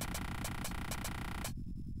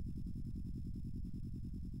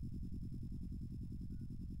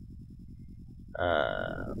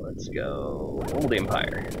 Let's go Old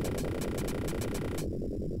Empire.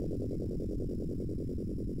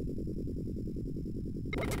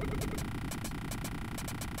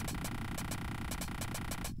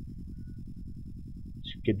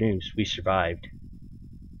 Good news, we survived.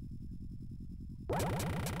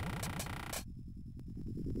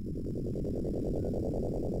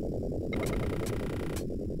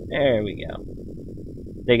 There we go.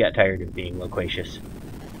 They got tired of being loquacious.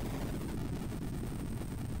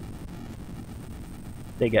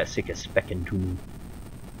 They got sick of specking too.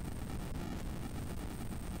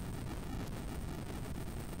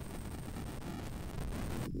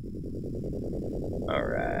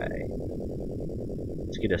 Alright.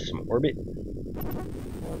 Let's get us some orbit.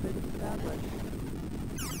 Orbit established.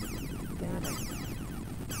 Scanning.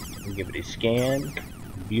 We'll give it a scan.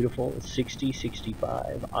 Beautiful. 60,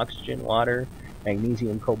 65. Oxygen, water,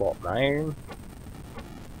 magnesium, cobalt, and iron.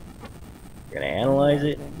 We're going to analyze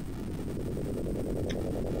it.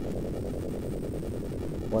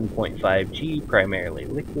 1.5 G, primarily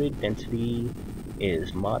liquid. Density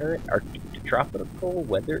is moderate. Arctic to tropical.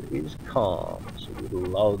 Weather is calm. So we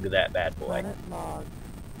log that bad boy. Planet log.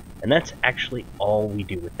 And that's actually all we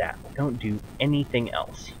do with that. We don't do anything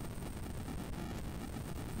else.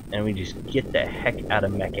 And we just get the heck out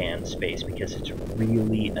of Mechan space because it's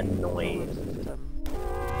really annoying.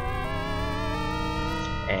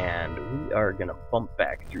 And we are going to bump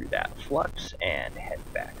back through that flux and head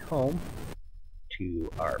back home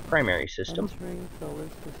to our primary system. Entering solar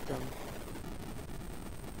system.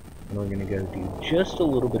 And we're going to go do just a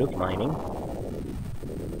little bit of mining.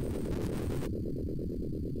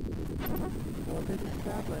 Orbit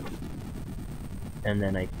established. And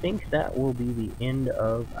then I think that will be the end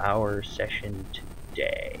of our session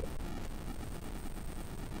today.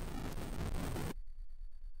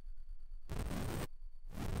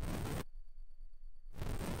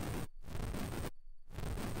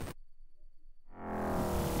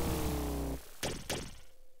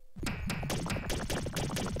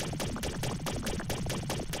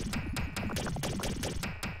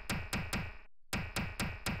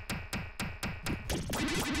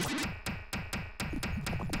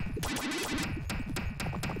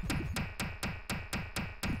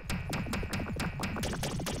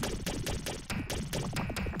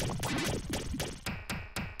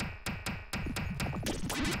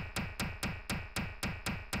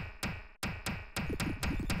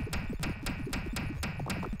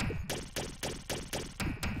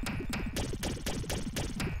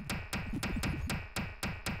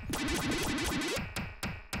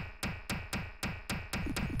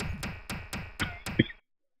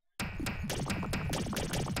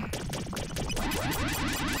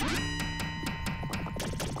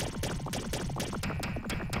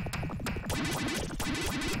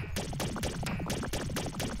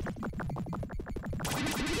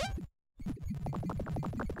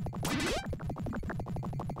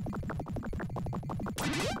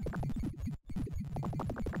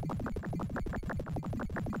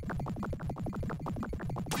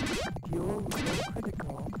 Fuel was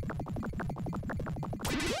critical.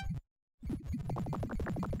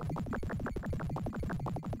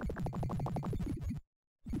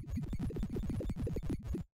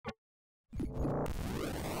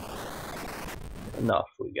 And off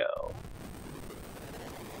we go.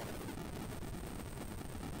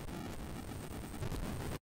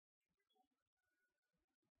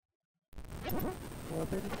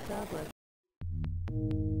 Orbit established.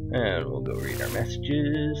 And we'll go read our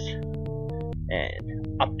messages. And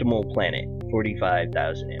optimal planet,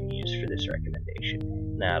 45,000 MUs for this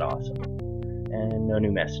recommendation. Not awesome. And no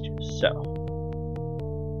new messages, so.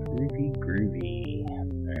 Groovy, groovy.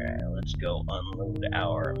 Alright, let's go unload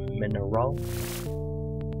our mineral.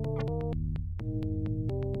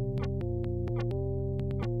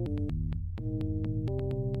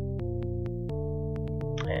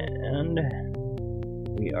 And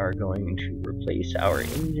we are going to replace our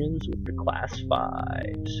engines with the Class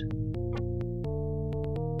 5s.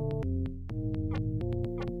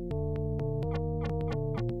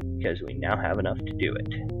 Because we now have enough to do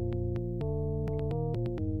it.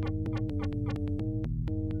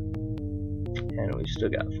 And we've still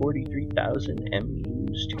got 43,000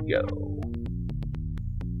 MUs to go.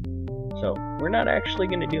 So we're not actually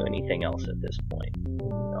going to do anything else at this point.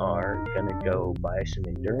 We are going to go buy some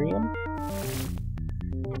Endurium.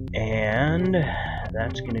 And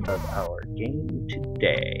that's going to be our game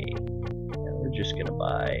today. And we're just going to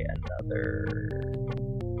buy another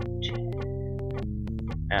 10.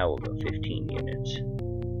 We'll go 15 units.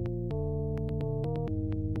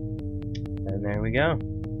 And there we go. I'm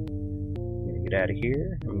going to get out of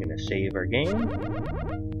here. I'm going to save our game.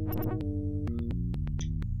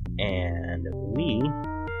 And we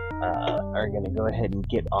are going to go ahead and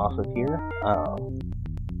get off of here.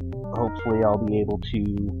 Hopefully I'll be able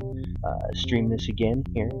to stream this again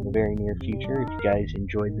here in the very near future. If you guys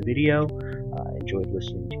enjoyed the video, enjoyed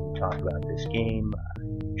listening to me talk about this game,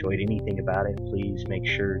 enjoyed anything about it, please make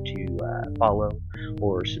sure to follow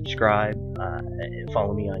or subscribe.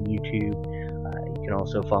 Follow me on YouTube. You can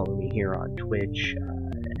also follow me here on Twitch,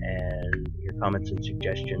 and your comments and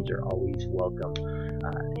suggestions are always welcome.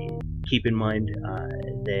 Keep in mind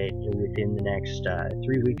that within the next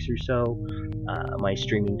 3 weeks or so, my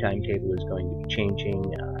streaming timetable is going to be changing.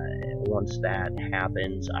 Once that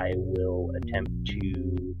happens, I will attempt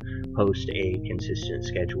to post a consistent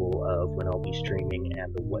schedule of when I'll be streaming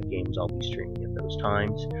and what games I'll be streaming at those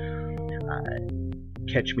times.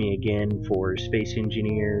 Catch me again for Space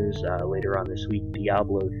Engineers later on this week.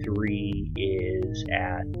 Diablo 3 is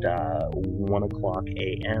at 1 o'clock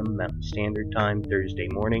a.m. Mountain Standard Time, Thursday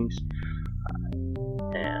mornings.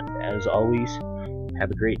 And as always,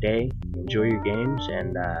 have a great day, enjoy your games,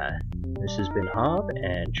 and this has been Hob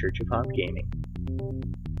and Church of Hob Gaming.